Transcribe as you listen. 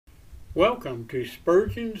Welcome to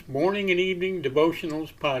Spurgeon's Morning and Evening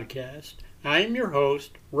Devotionals podcast. I am your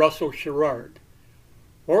host, Russell Sherrard.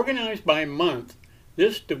 Organized by month,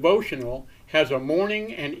 this devotional has a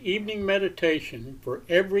morning and evening meditation for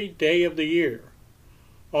every day of the year.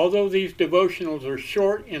 Although these devotionals are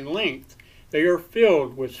short in length, they are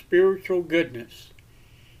filled with spiritual goodness.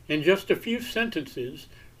 In just a few sentences,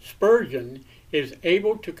 Spurgeon is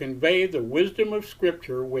able to convey the wisdom of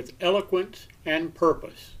Scripture with eloquence and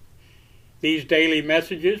purpose. These daily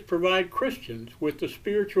messages provide Christians with the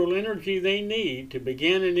spiritual energy they need to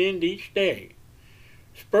begin and end each day.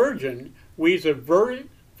 Spurgeon weaves a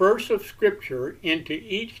verse of Scripture into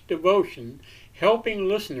each devotion, helping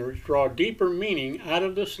listeners draw deeper meaning out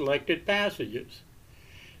of the selected passages.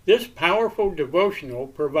 This powerful devotional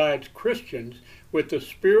provides Christians with the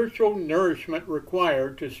spiritual nourishment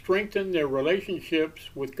required to strengthen their relationships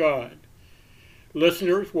with God.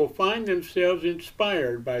 Listeners will find themselves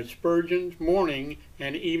inspired by Spurgeon's morning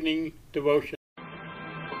and evening devotion.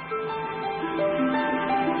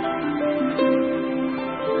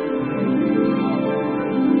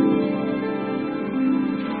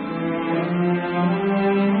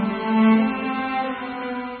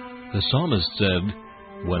 The psalmist said,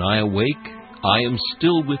 "When I awake, I am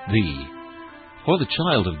still with thee." For the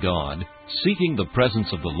child of God, seeking the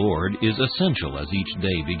presence of the Lord is essential as each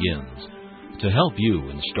day begins. To help you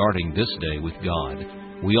in starting this day with God,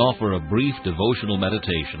 we offer a brief devotional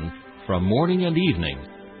meditation from morning and evening,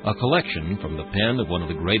 a collection from the pen of one of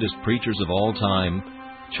the greatest preachers of all time,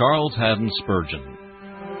 Charles Haddon Spurgeon.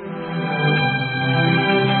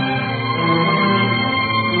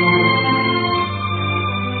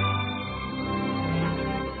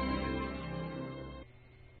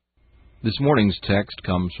 This morning's text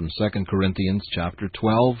comes from 2 Corinthians chapter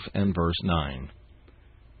 12 and verse 9.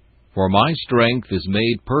 For my strength is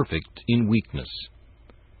made perfect in weakness.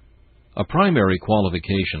 A primary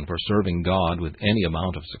qualification for serving God with any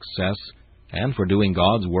amount of success, and for doing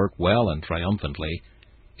God's work well and triumphantly,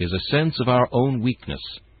 is a sense of our own weakness.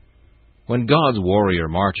 When God's warrior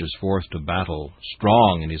marches forth to battle,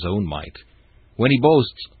 strong in his own might, when he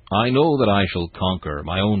boasts, "I know that I shall conquer,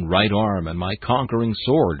 my own right arm and my conquering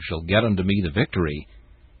sword shall get unto me the victory,"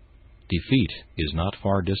 defeat is not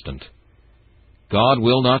far distant. God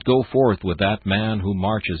will not go forth with that man who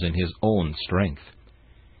marches in his own strength.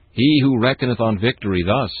 He who reckoneth on victory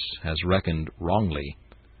thus has reckoned wrongly.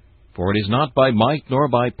 For it is not by might nor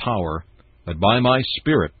by power, but by my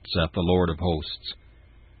Spirit, saith the Lord of hosts.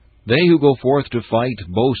 They who go forth to fight,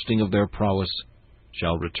 boasting of their prowess,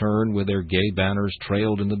 shall return with their gay banners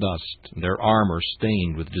trailed in the dust, and their armor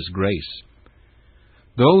stained with disgrace.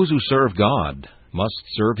 Those who serve God must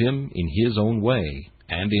serve Him in His own way,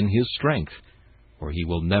 and in His strength, or He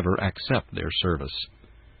will never accept their service.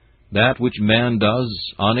 That which man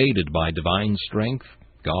does, unaided by divine strength,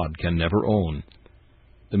 God can never own.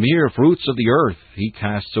 The mere fruits of the earth He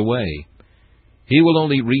casts away. He will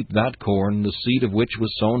only reap that corn, the seed of which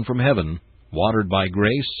was sown from heaven, watered by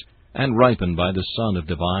grace, and ripened by the sun of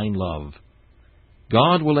divine love.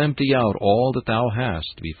 God will empty out all that thou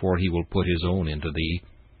hast before He will put His own into thee.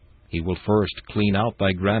 He will first clean out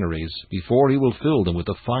thy granaries before He will fill them with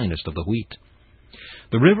the finest of the wheat.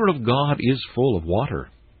 The river of God is full of water,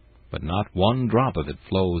 but not one drop of it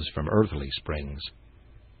flows from earthly springs.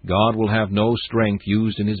 God will have no strength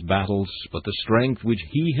used in His battles, but the strength which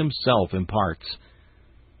He Himself imparts.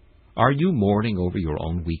 Are you mourning over your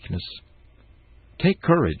own weakness? Take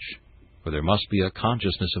courage, for there must be a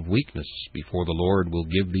consciousness of weakness before the Lord will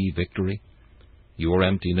give thee victory. Your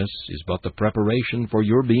emptiness is but the preparation for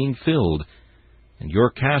your being filled, and your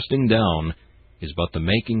casting down is but the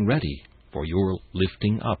making ready for your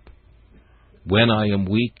lifting up. When I am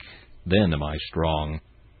weak, then am I strong.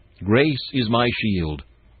 Grace is my shield,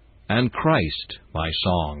 and Christ my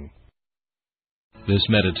song. This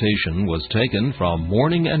meditation was taken from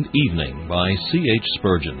Morning and Evening by C.H.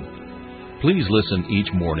 Spurgeon. Please listen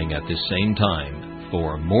each morning at this same time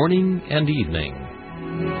for Morning and Evening.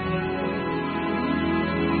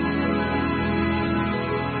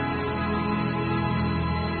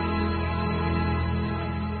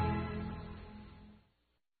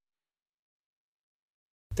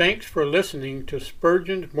 Thanks for listening to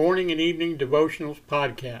Spurgeon's Morning and Evening Devotionals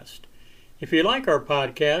podcast. If you like our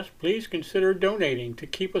podcast, please consider donating to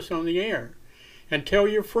keep us on the air, and tell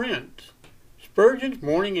your friends. Spurgeon's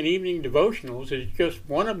Morning and Evening Devotionals is just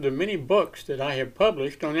one of the many books that I have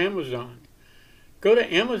published on Amazon. Go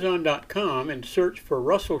to Amazon.com and search for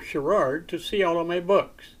Russell Sherrard to see all of my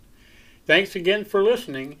books. Thanks again for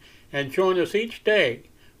listening, and join us each day,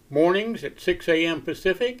 mornings at 6 a.m.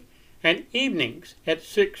 Pacific and evenings at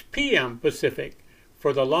 6 p.m. Pacific,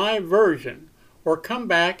 for the live version, or come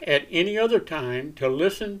back at any other time to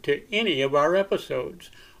listen to any of our episodes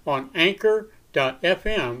on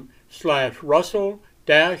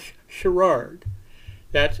anchor.fm/Russell-Sherrard.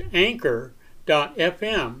 That's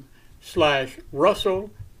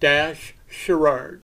anchor.fm/Russell-Sherrard.